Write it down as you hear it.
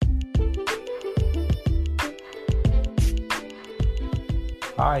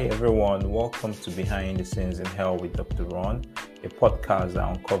Hi everyone, welcome to Behind the Scenes in Hell with Dr. Ron, a podcast that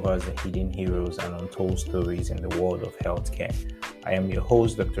uncovers the hidden heroes and untold stories in the world of healthcare. I am your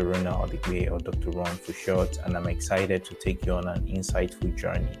host, Dr. Ronald Igwe, or Dr. Ron for short, and I'm excited to take you on an insightful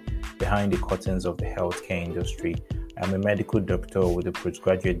journey behind the curtains of the healthcare industry. I'm a medical doctor with a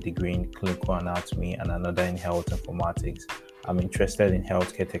postgraduate degree in clinical anatomy and another in health informatics. I'm interested in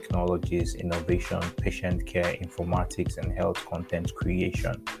healthcare technologies, innovation, patient care, informatics, and health content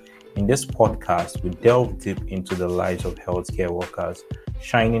creation. In this podcast, we delve deep into the lives of healthcare workers,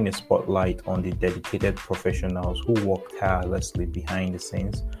 shining a spotlight on the dedicated professionals who work tirelessly behind the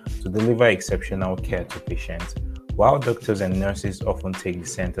scenes to deliver exceptional care to patients. While doctors and nurses often take the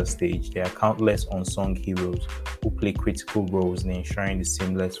center stage, there are countless unsung heroes who play critical roles in ensuring the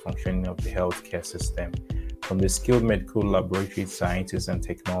seamless functioning of the healthcare system. From the skilled medical laboratory scientists and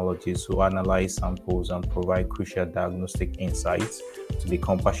technologists who analyze samples and provide crucial diagnostic insights, to the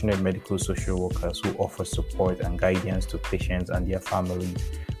compassionate medical social workers who offer support and guidance to patients and their families,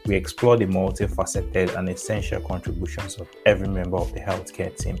 we explore the multifaceted and essential contributions of every member of the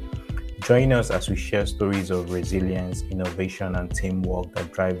healthcare team. Join us as we share stories of resilience, innovation, and teamwork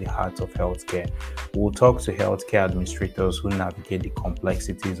that drive the heart of healthcare. We'll talk to healthcare administrators who navigate the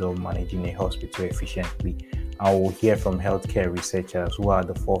complexities of managing a hospital efficiently, and we'll hear from healthcare researchers who are at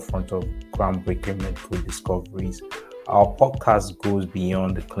the forefront of groundbreaking medical discoveries. Our podcast goes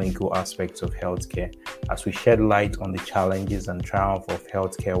beyond the clinical aspects of healthcare as we shed light on the challenges and triumph of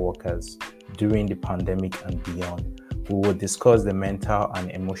healthcare workers during the pandemic and beyond. We will discuss the mental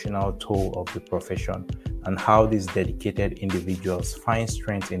and emotional toll of the profession and how these dedicated individuals find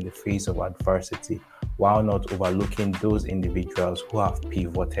strength in the face of adversity, while not overlooking those individuals who have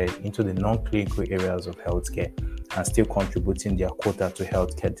pivoted into the non-clinical areas of healthcare and still contributing their quota to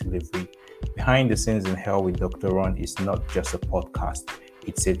healthcare delivery. Behind the Scenes in Hell with Dr. Ron is not just a podcast.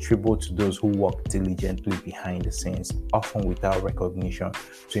 It's a tribute to those who work diligently behind the scenes, often without recognition,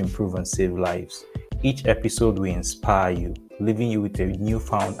 to improve and save lives. Each episode will inspire you, leaving you with a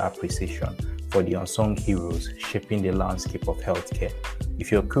newfound appreciation for the unsung heroes shaping the landscape of healthcare.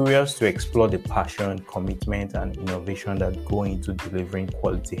 If you're curious to explore the passion, commitment, and innovation that go into delivering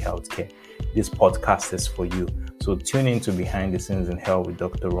quality healthcare, this podcast is for you. So tune in to Behind the Scenes in Hell with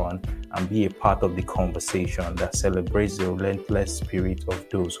Dr. Ron and be a part of the conversation that celebrates the relentless spirit of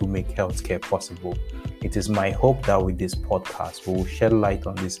those who make healthcare possible. It is my hope that with this podcast, we will shed light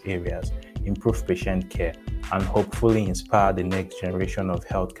on these areas, improve patient care, and hopefully inspire the next generation of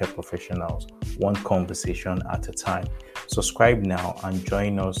healthcare professionals, one conversation at a time. Subscribe now and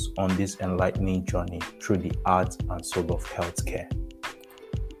join us on this enlightening journey through the art and soul of healthcare.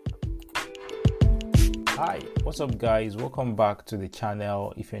 Hi, what's up guys? Welcome back to the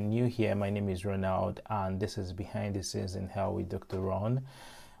channel. If you're new here, my name is Ronald and this is Behind the Scenes in Hell with Dr. Ron.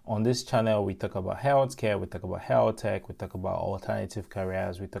 On this channel, we talk about healthcare, we talk about health tech, we talk about alternative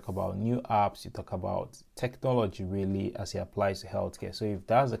careers, we talk about new apps, we talk about technology really as it applies to healthcare. So if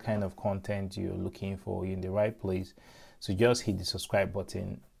that's the kind of content you're looking for, you're in the right place. So just hit the subscribe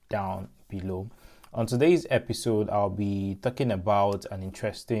button down below. On today's episode, I'll be talking about an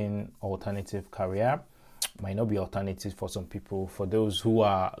interesting alternative career. Might not be alternative for some people, for those who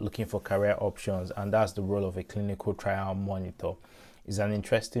are looking for career options, and that's the role of a clinical trial monitor. It's an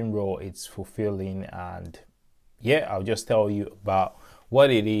interesting role, it's fulfilling, and I'll just tell you about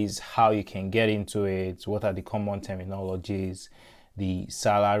what it is, how you can get into it, what are the common terminologies, the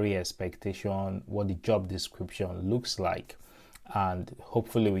salary expectation, what the job description looks like, and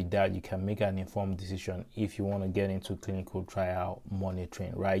hopefully with that you can make an informed decision if you want to get into clinical trial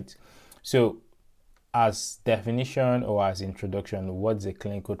monitoring, right? So as definition or as introduction, what's a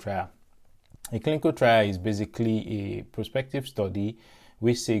clinical trial? A clinical trial is basically a prospective study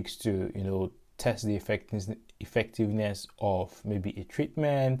which seeks to, test the effectiveness of maybe a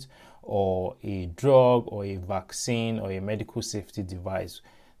treatment or a drug or a vaccine or a medical safety device.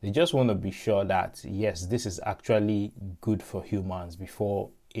 They just want to be sure that, yes, this is actually good for humans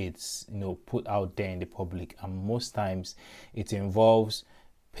before it's, put out there in the public. And most times it involves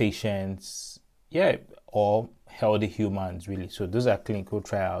patients, or healthy humans really. So those are clinical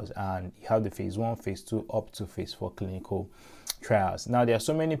trials, and you have the phase 1, phase 2 up to phase 4 clinical trials. Now there are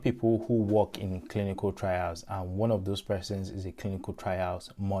so many people who work in clinical trials, and one of those persons is a clinical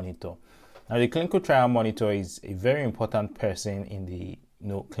trials monitor. Now the clinical trial monitor is a very important person in the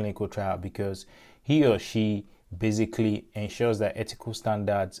clinical trial because he or she basically ensures that ethical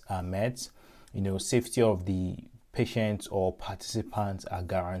standards are met, safety of the patients or participants are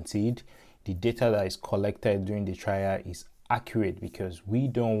guaranteed, the data that is collected during the trial is accurate, because we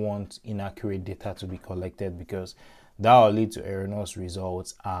don't want inaccurate data to be collected, because that will lead to erroneous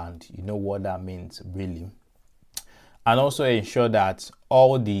results, and you know what that means really. And also ensure that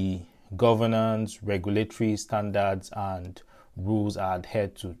all the governance, regulatory standards and rules are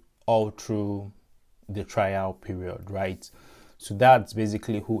adhered to all through the trial period, right? So that's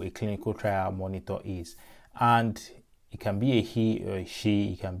basically who a clinical trial monitor is. And it can be a he or a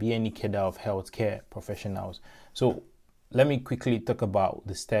she, it can be any cadre of healthcare professionals. So let me quickly talk about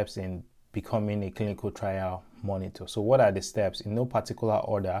the steps in becoming a clinical trial monitor. So what are the steps? In no particular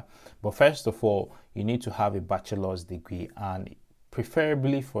order, but first of all, you need to have a bachelor's degree, and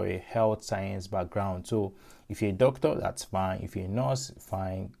preferably for a health science background. So if you're a doctor, that's fine. If you're a nurse,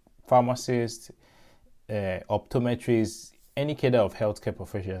 fine. Pharmacist, optometrist, any cadre of healthcare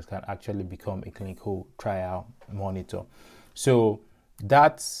professionals can actually become a clinical trial monitor. So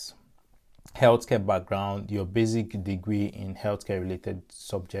that's healthcare background. Your basic degree in healthcare related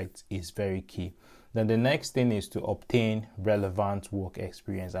subjects is very key. Then the next thing is to obtain relevant work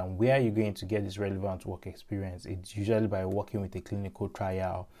experience. And where are you going to get this relevant work experience? It's usually by working with a clinical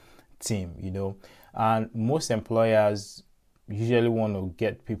trial team, and most employers usually want to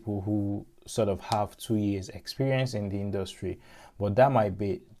get people who sort of have 2 years experience in the industry, but that might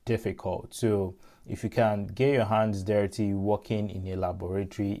be difficult. So if you can get your hands dirty working in a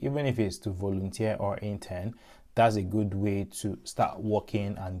laboratory, even if it's to volunteer or intern, that's a good way to start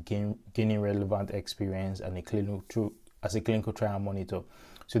working and gaining relevant experience and as a clinical trial monitor.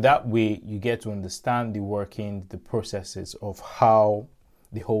 So that way you get to understand the processes of how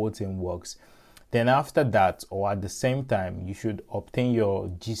the whole thing works. Then after that, or at the same time, you should obtain your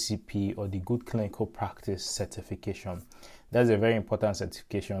GCP, or the Good Clinical Practice certification. That's a very important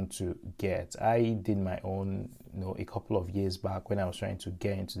certification to get. I did my own, a couple of years back when I was trying to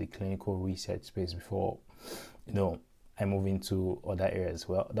get into the clinical research space before, I move into other areas.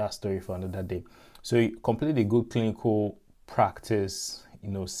 Well, that story for another day. So you complete the Good Clinical Practice,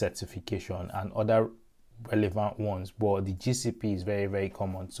 certification and other relevant ones. But the GCP is very, very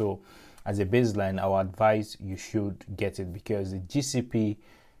common. So as a baseline, I would advise you should get it, because the GCP,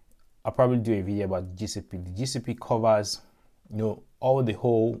 I'll probably do a video about the GCP. The GCP covers, all the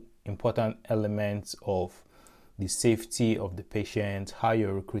whole important elements of the safety of the patient, how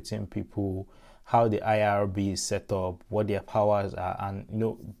you're recruiting people, how the IRB is set up, what their powers are, and,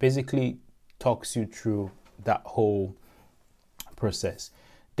 basically talks you through that whole process.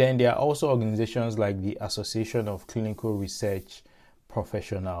 Then there are also organizations like the Association of Clinical Research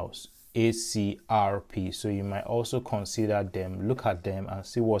Professionals, ACRP. So you might also consider them, look at them and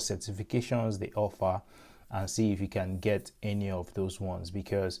see what certifications they offer, and see if you can get any of those ones,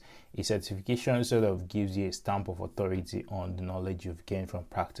 because a certification sort of gives you a stamp of authority on the knowledge you've gained from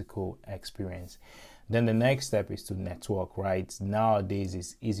practical experience. Then the next step is to network, right? Nowadays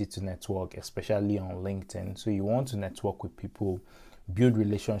it's easy to network, especially on LinkedIn. So you want to network with people, build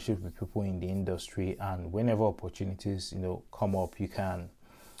relationships with people in the industry, and whenever opportunities come up, you can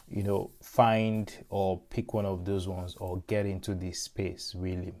find or pick one of those ones or get into this space,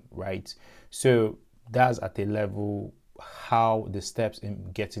 really, right? So that's at a level how the steps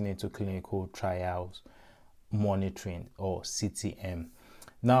in getting into clinical trials monitoring, or CTM.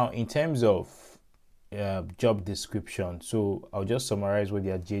 Now, in terms of job description, so I'll just summarize what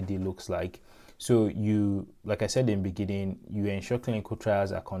their JD looks like. So you, like I said in the beginning, you ensure clinical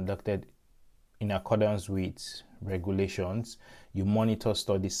trials are conducted in accordance with regulations. You monitor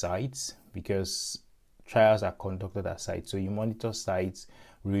study sites, because trials are conducted at sites. So you monitor sites,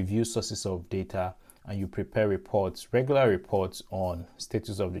 review sources of data, and you prepare regular reports on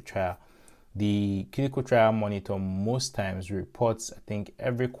status of the trial. The clinical trial monitor most times reports, I think,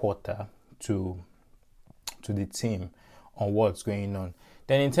 every quarter to the team on what's going on.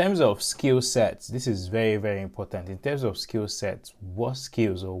 Then in terms of skill sets, this is very, very important. In terms of skill sets, what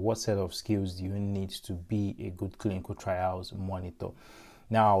skills or what set of skills do you need to be a good clinical trials monitor?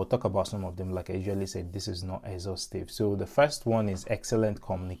 Now, I'll talk about some of them. Like I usually said, this is not exhaustive. So the first one is excellent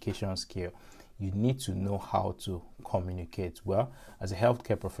communication skill. You need to know how to communicate well. As a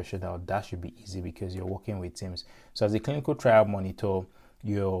healthcare professional, that should be easy because you're working with teams. So as a clinical trial monitor,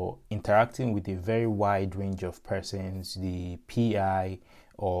 you're interacting with a very wide range of persons, the PI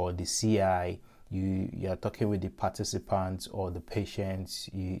or the CI, you are talking with the participants or the patients,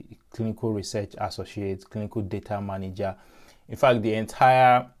 clinical research associates, clinical data manager. In fact, the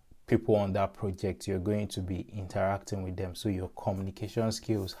entire people on that project, you're going to be interacting with them. So your communication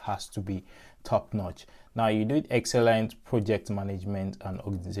skills has to be top notch. Now, you do excellent project management and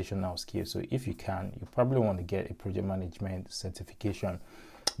organizational skills. So if you can, you probably want to get a project management certification.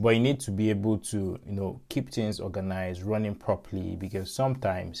 but you need to be able to, keep things organized, running properly, because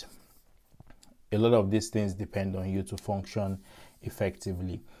sometimes a lot of these things depend on you to function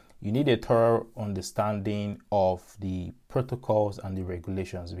effectively. You need a thorough understanding of the protocols and the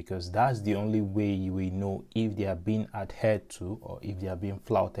regulations, because that's the only way you will know if they are being adhered to or if they are being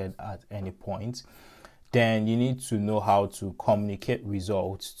flouted at any point. Then you need to know how to communicate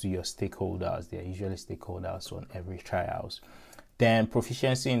results to your stakeholders. They are usually stakeholders on every trials. Then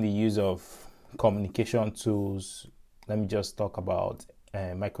proficiency in the use of communication tools. Let me just talk about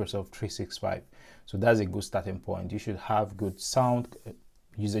Microsoft 365. So that's a good starting point. You should have good sound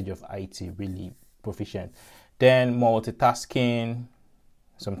usage of IT, really proficient. Then multitasking.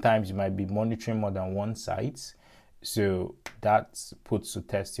 Sometimes you might be monitoring more than one site, so that puts to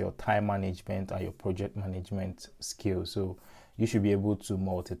test your time management and your project management skills. So you should be able to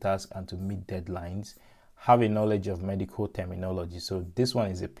multitask and to meet deadlines. Have a knowledge of medical terminology. So this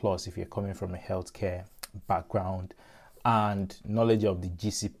one is a plus if you're coming from a healthcare background. And knowledge of the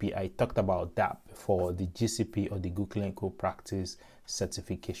GCP. I talked about that before. The GCP, or the Good Clinical Practice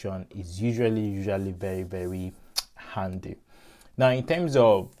certification, is usually very, very handy. Now, in terms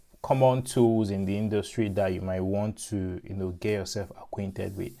of common tools in the industry that you might want to, get yourself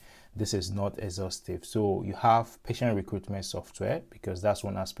acquainted with, this is not exhaustive. So you have patient recruitment software, because that's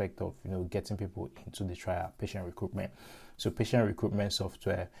one aspect of, getting people into the trial, patient recruitment. So patient recruitment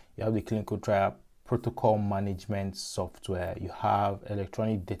software, you have the clinical trial protocol management software, you have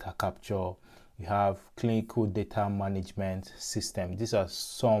electronic data capture, you have clinical data management system. These are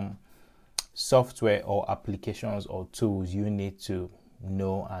some software or applications or tools you need to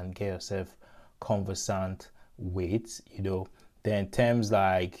know and get yourself conversant with. Then terms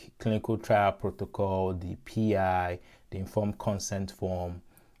like clinical trial protocol, the PI, the informed consent form,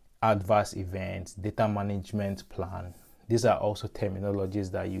 adverse events, data management plan. These are also terminologies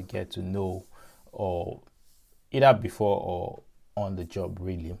that you get to know, or either before or on the job,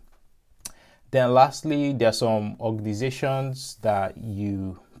 really. Then lastly, there are some organizations that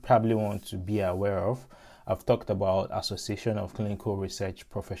you probably want to be aware of. I've talked about Association of Clinical Research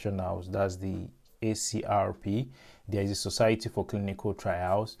Professionals, that's the ACRP. There's a Society for Clinical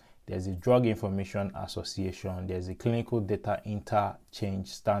Trials, there's a Drug Information Association, there's a Clinical Data Interchange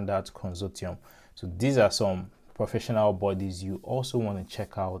Standards Consortium. So these are some professional bodies you also want to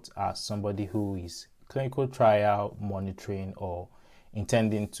check out as somebody who is clinical trial monitoring or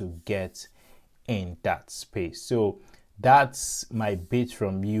intending to get in that space. So that's my bit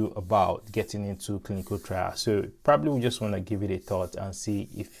from you about getting into clinical trial. So probably we just want to give it a thought and see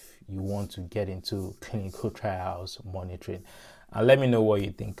if you want to get into clinical trials monitoring. And let me know what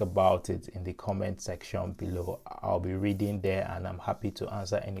you think about it in the comment section below. I'll be reading there, and I'm happy to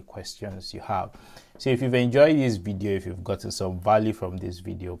answer any questions you have. So if you've enjoyed this video, if you've gotten some value from this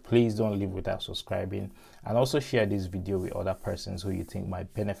video, please don't leave without subscribing, and also share this video with other persons who you think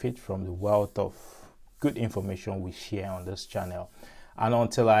might benefit from the wealth of good information we share on this channel. And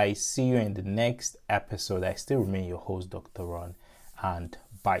until I see you in the next episode, I still remain your host, Dr. Ron, and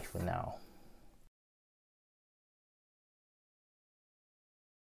bye for now.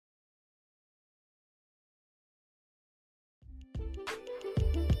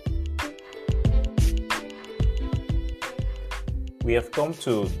 We have come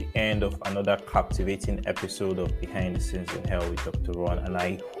to the end of another captivating episode of Behind the Scenes in Hell with Dr. Ron, and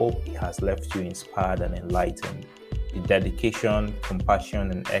I hope it has left you inspired and enlightened. The dedication,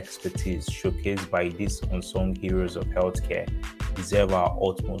 compassion, and expertise showcased by these unsung heroes of healthcare deserve our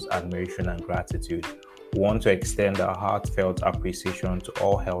utmost admiration and gratitude. We want to extend our heartfelt appreciation to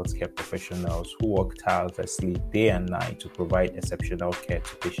all healthcare professionals who work tirelessly day and night to provide exceptional care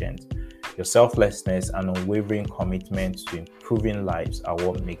to patients. Your selflessness and unwavering commitment to improving lives are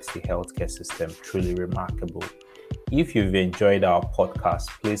what makes the healthcare system truly remarkable. If you've enjoyed our podcast,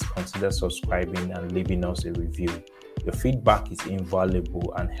 please consider subscribing and leaving us a review. Your feedback is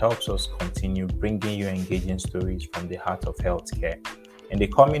invaluable and helps us continue bringing you engaging stories from the heart of healthcare. In the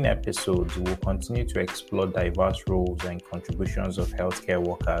coming episodes, we will continue to explore diverse roles and contributions of healthcare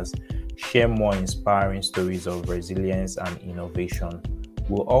workers, share more inspiring stories of resilience and innovation.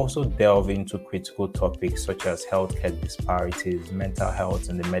 We'll also delve into critical topics such as healthcare disparities, mental health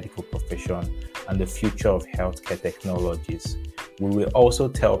in the medical profession, and the future of healthcare technologies. We will also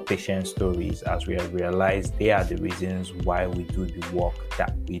tell patient stories, as we have realized they are the reasons why we do the work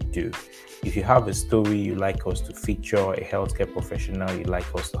that we do. If you have a story you'd like us to feature, a healthcare professional you'd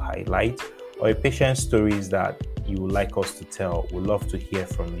like us to highlight, or a patient stories that you would like us to tell, we'd love to hear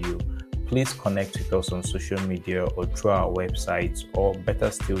from you. Please connect with us on social media or through our website, or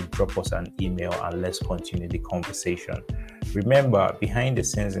better still, drop us an email and let's continue the conversation. Remember, Behind the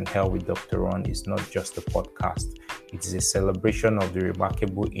Scenes in Health with Dr. Ron is not just a podcast. It is a celebration of the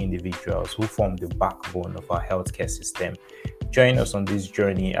remarkable individuals who form the backbone of our healthcare system. Join us on this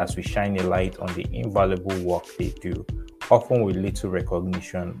journey as we shine a light on the invaluable work they do, often with little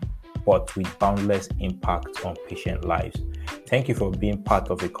recognition, but with boundless impact on patient lives. Thank you for being part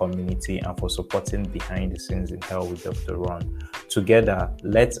of the community and for supporting Behind the Scenes in Health with Dr. Ron. Together,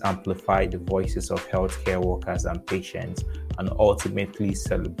 let's amplify the voices of healthcare workers and patients and ultimately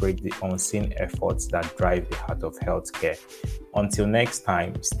celebrate the unseen efforts that drive the heart of healthcare. Until next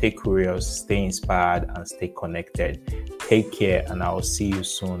time, stay curious, stay inspired, and stay connected. Take care, and I'll see you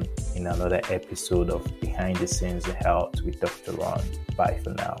soon in another episode of Behind the Scenes in Health with Dr. Ron. Bye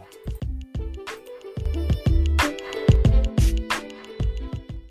for now.